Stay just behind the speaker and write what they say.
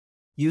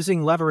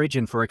Using leverage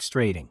in Forex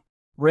trading.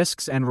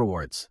 Risks and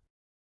rewards.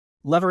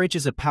 Leverage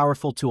is a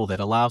powerful tool that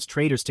allows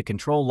traders to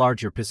control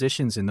larger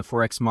positions in the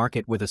Forex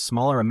market with a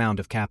smaller amount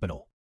of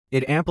capital.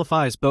 It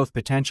amplifies both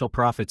potential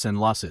profits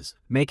and losses,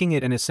 making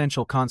it an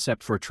essential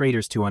concept for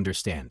traders to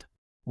understand.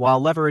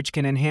 While leverage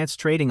can enhance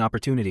trading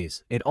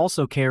opportunities, it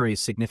also carries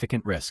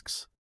significant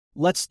risks.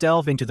 Let's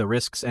delve into the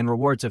risks and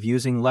rewards of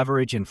using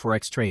leverage in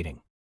Forex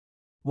trading.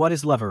 What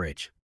is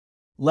leverage?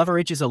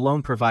 Leverage is a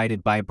loan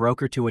provided by a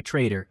broker to a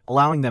trader,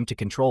 allowing them to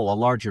control a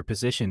larger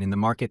position in the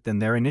market than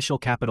their initial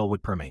capital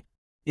would permit.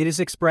 It is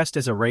expressed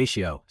as a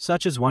ratio,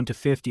 such as 1 to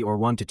 50 or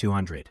 1 to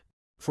 200.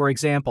 For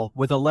example,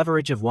 with a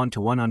leverage of 1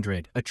 to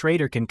 100, a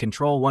trader can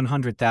control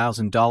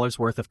 $100,000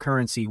 worth of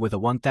currency with a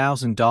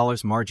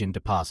 $1,000 margin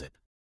deposit.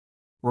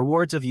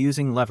 Rewards of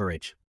using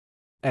leverage.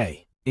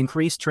 A.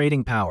 Increased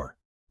trading power.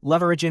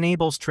 Leverage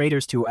enables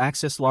traders to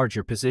access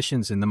larger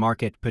positions in the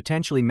market,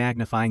 potentially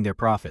magnifying their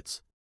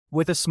profits.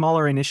 With a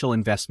smaller initial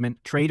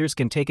investment, traders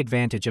can take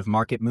advantage of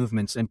market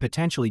movements and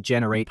potentially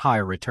generate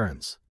higher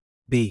returns.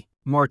 B.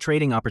 More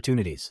trading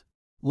opportunities.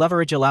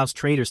 Leverage allows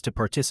traders to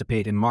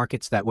participate in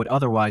markets that would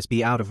otherwise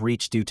be out of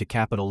reach due to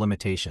capital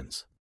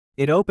limitations.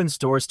 It opens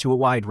doors to a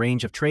wide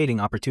range of trading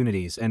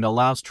opportunities and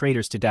allows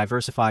traders to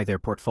diversify their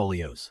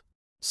portfolios.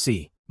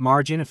 C.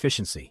 Margin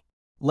efficiency.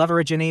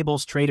 Leverage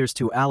enables traders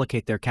to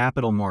allocate their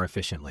capital more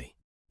efficiently.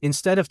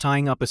 Instead of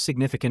tying up a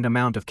significant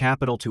amount of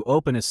capital to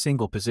open a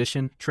single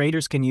position,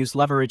 traders can use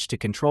leverage to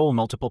control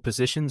multiple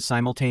positions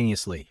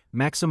simultaneously,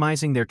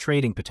 maximizing their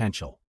trading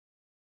potential.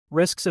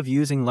 Risks of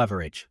using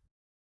leverage.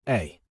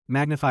 A.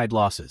 Magnified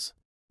losses.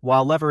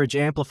 While leverage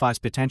amplifies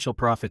potential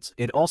profits,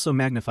 it also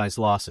magnifies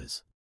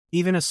losses.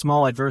 Even a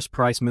small adverse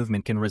price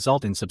movement can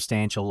result in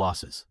substantial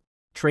losses.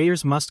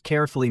 Traders must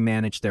carefully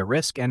manage their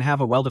risk and have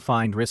a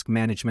well-defined risk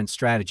management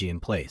strategy in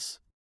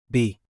place.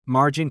 B.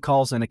 Margin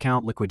calls and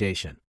account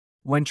liquidation.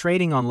 When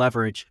trading on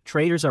leverage,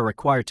 traders are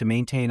required to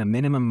maintain a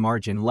minimum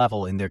margin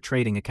level in their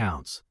trading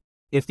accounts.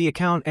 If the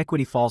account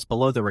equity falls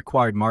below the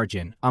required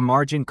margin, a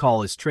margin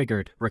call is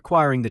triggered,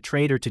 requiring the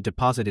trader to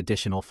deposit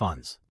additional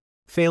funds.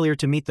 Failure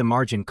to meet the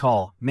margin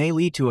call may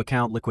lead to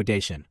account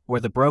liquidation,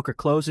 where the broker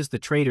closes the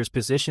trader's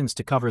positions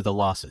to cover the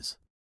losses.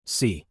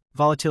 C.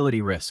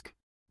 Volatility risk.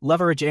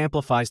 Leverage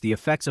amplifies the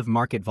effects of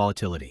market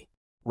volatility.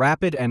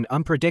 Rapid and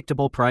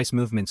unpredictable price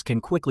movements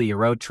can quickly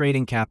erode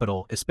trading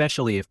capital,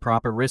 especially if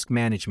proper risk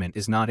management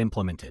is not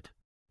implemented.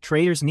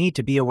 Traders need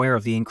to be aware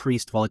of the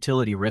increased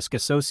volatility risk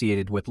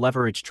associated with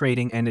leverage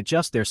trading and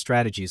adjust their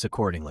strategies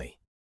accordingly.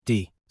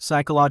 D.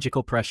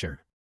 Psychological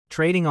pressure.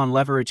 Trading on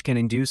leverage can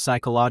induce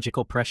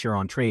psychological pressure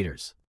on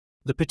traders.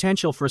 The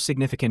potential for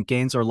significant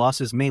gains or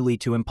losses may lead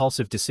to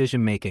impulsive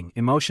decision-making,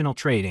 emotional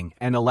trading,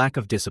 and a lack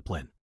of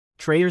discipline.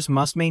 Traders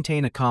must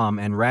maintain a calm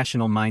and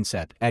rational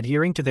mindset,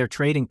 adhering to their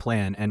trading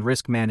plan and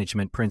risk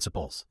management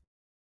principles.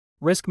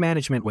 Risk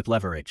management with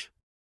leverage.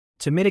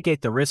 To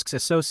mitigate the risks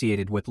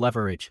associated with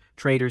leverage,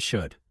 traders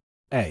should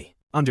A.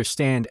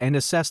 Understand and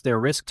assess their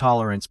risk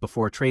tolerance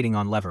before trading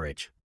on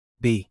leverage.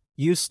 B.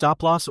 Use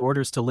stop-loss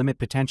orders to limit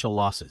potential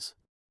losses.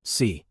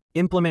 C.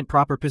 Implement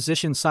proper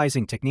position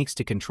sizing techniques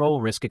to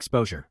control risk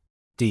exposure.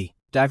 D.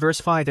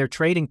 Diversify their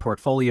trading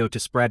portfolio to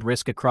spread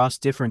risk across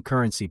different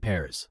currency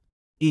pairs.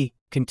 E.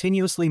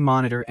 Continuously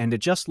monitor and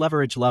adjust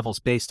leverage levels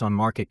based on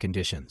market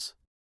conditions.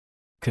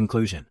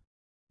 Conclusion.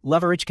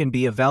 Leverage can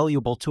be a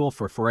valuable tool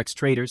for Forex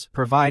traders,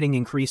 providing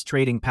increased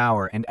trading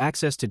power and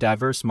access to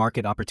diverse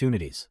market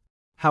opportunities.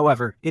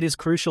 However, it is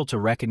crucial to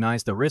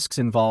recognize the risks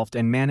involved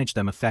and manage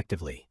them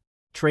effectively.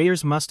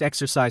 Traders must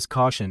exercise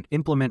caution,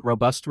 implement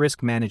robust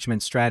risk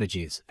management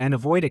strategies, and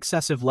avoid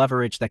excessive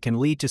leverage that can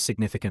lead to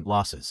significant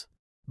losses.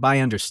 By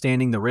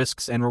understanding the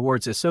risks and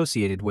rewards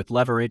associated with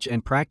leverage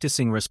and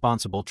practicing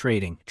responsible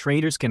trading,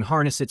 traders can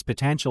harness its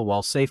potential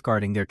while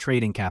safeguarding their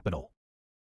trading capital.